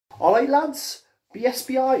Alright lads,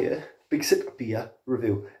 BSBR here, Big Sip Beer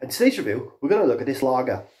review. In today's review, we're going to look at this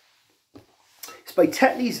lager. It's by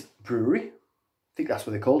Tetleys Brewery. I think that's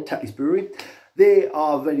what they're called, Tetleys Brewery. They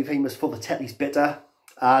are very famous for the Tetleys bitter,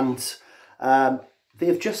 and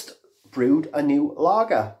they've just brewed a new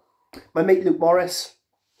lager. My mate Luke Morris,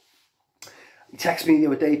 he texted me the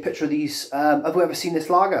other day, picture of these. Have you ever seen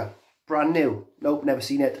this lager? Brand new. Nope, never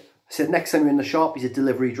seen it. I said, next time you're in the shop, he's a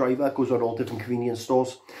delivery driver, goes on all different convenience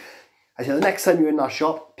stores. I said, the next time you're in that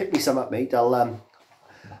shop, pick me some up, mate. I'll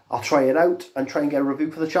try it out and try and get a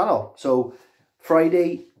review for the channel. So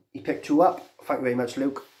Friday, he picked two up. Thank you very much,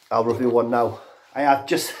 Luke. I'll review one now. I had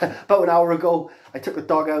just about an hour ago, I took the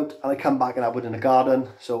dog out and I come back and I put it in the garden.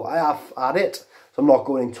 So I have had it. So I'm not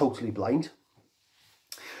going in totally blind.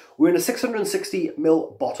 We're in a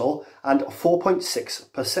 660ml bottle and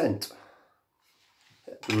 4.6%.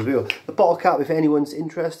 The review. The bottle cap, if anyone's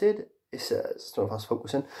interested, it says, I don't know if that's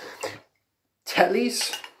focusing,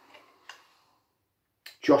 Tetleys,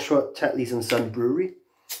 Joshua Tetleys and Son Brewery.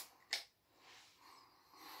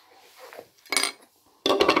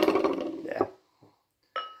 Yeah.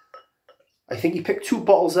 I think he picked two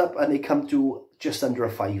bottles up and they come to just under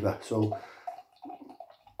a £5. So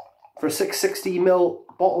for a 660ml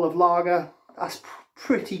bottle of lager, that's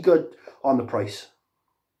pretty good on the price.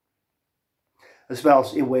 As well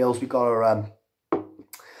as in Wales, we got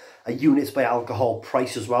a units by alcohol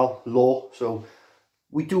price as well, low. So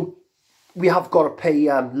we have got to pay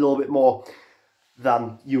a little bit more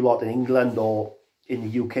than you lot in England or in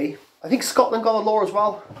the UK. I think Scotland got a law as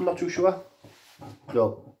well. I'm not too sure.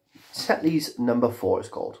 So Tetleys No.4 is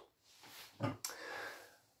called.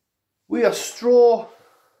 We are straw,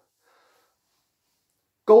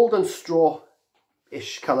 golden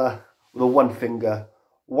straw-ish colour with a one finger,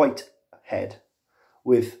 white head,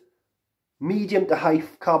 with medium to high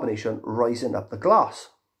carbonation rising up the glass.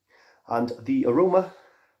 And the aroma,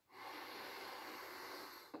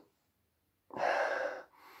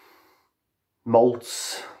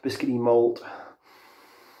 malts, biscuity malt,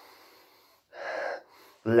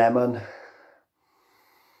 lemon.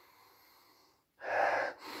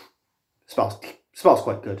 Smells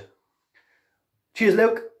quite good. Cheers,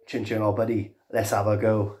 Luke. Chin chin, old buddy. Let's have a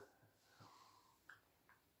go.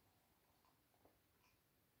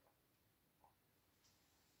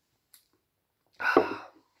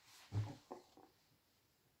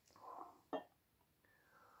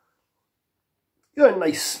 You got a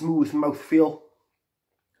nice smooth mouthfeel,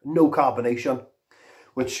 no carbonation,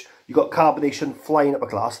 which you got carbonation flying up a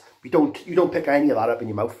glass. You don't pick any of that up in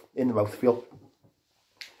your mouth, in the mouthfeel.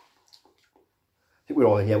 I think we're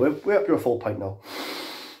all in here. We're up to a full pint now.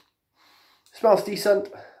 Smells decent,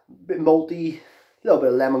 a bit malty, a little bit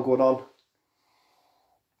of lemon going on.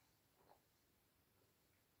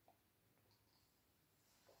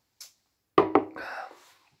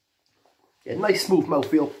 Yeah, nice smooth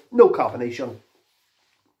mouthfeel, no carbonation.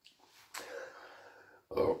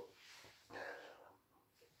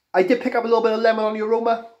 I did pick up a little bit of lemon on the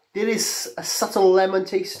aroma. There is a subtle lemon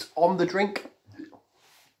taste on the drink.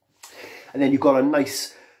 And then you've got a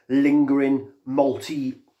nice lingering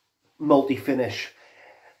malty finish.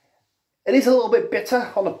 It is a little bit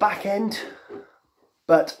bitter on the back end,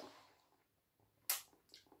 but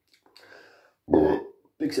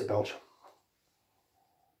big sip belch.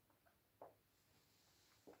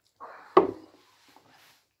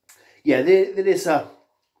 Yeah, there is a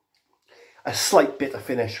slight bitter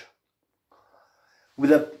finish.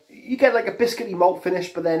 You get like a biscuity malt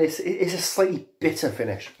finish, but then it's a slightly bitter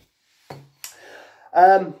finish.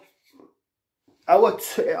 On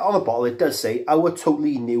the bottle it does say our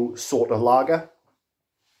totally new sort of lager,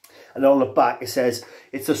 and on the back it says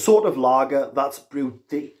it's a sort of lager that's brewed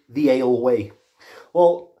the ale way.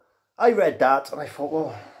 Well, I read that and I thought,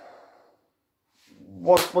 well,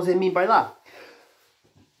 what does it mean by that?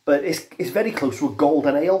 But it's very close to a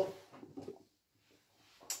golden ale.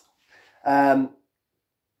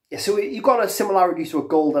 Yeah, so you've got a similarities to a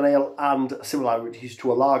golden ale and similarities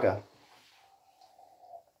to a lager.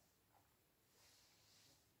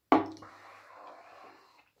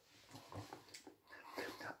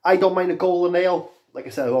 I don't mind a golden ale. Like I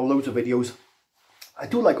said, on loads of videos. I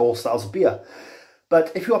do like all styles of beer.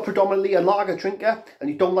 But if you are predominantly a lager drinker and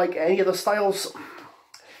you don't like any of the styles,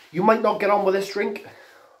 you might not get on with this drink.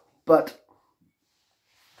 But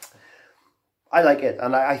I like it,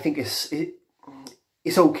 and I think it's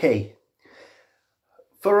okay.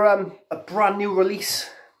 For a brand new release,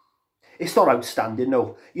 it's not outstanding,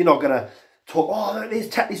 no. You're not going to talk, oh, there's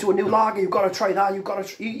Tetleys to a new lager, you've got to try that,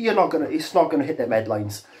 you're not going to, it's not going to hit them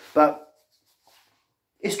headlines. But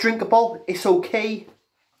it's drinkable, it's okay.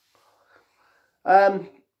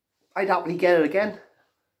 I'd happily get it again.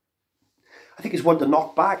 I think it's one to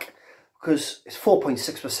knock back because it's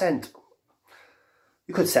 4.6%.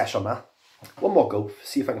 You could sesh on that. One more go,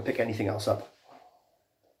 see if I can pick anything else up.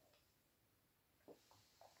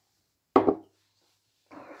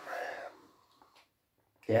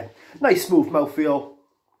 Yeah, nice smooth mouthfeel,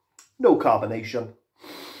 no carbonation.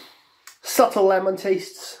 Subtle lemon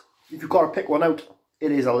tastes. If you've got to pick one out,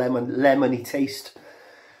 it is a lemony taste.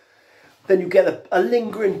 Then you get a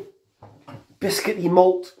lingering biscuity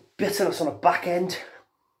malt bitterness on the back end.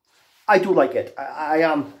 I do like it.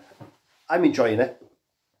 I'm enjoying it.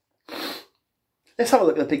 Let's have a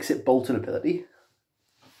look at the Big Sip bolting ability.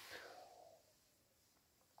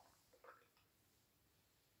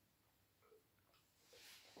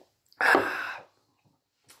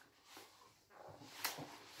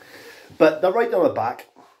 But the writing on the back,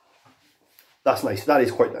 that's nice. That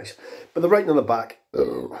is quite nice. But the writing on the back,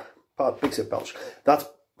 Big Sip belch.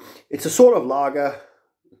 It's a sort of lager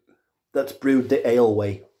that's brewed the ale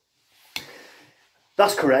way.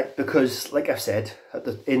 That's correct because, like I've said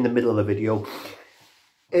in the middle of the video,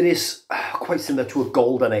 it is quite similar to a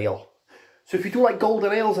golden ale. So if you do like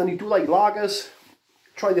golden ales and you do like lagers,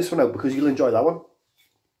 try this one out because you'll enjoy that one.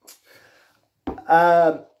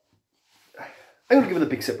 I'm going to give it a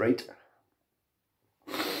Big Sip rate.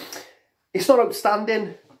 It's not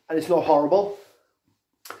outstanding and it's not horrible,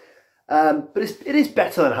 but it is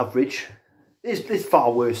better than average. There's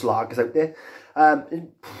far worse lagers out there.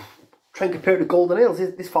 Try and compare it to golden ales.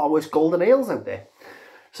 There's far worse golden ales out there.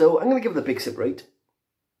 So I'm going to give it a Big Sip rate.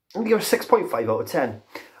 I'm going to give it a 6.5 out of 10.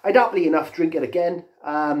 I'd happily enough drink it again.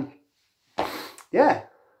 Yeah,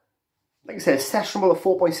 like I said, it's sessionable at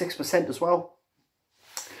 4.6% as well.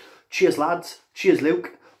 Cheers lads, cheers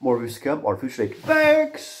Luke, more reviews to come, more food straight.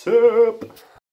 Big Sip!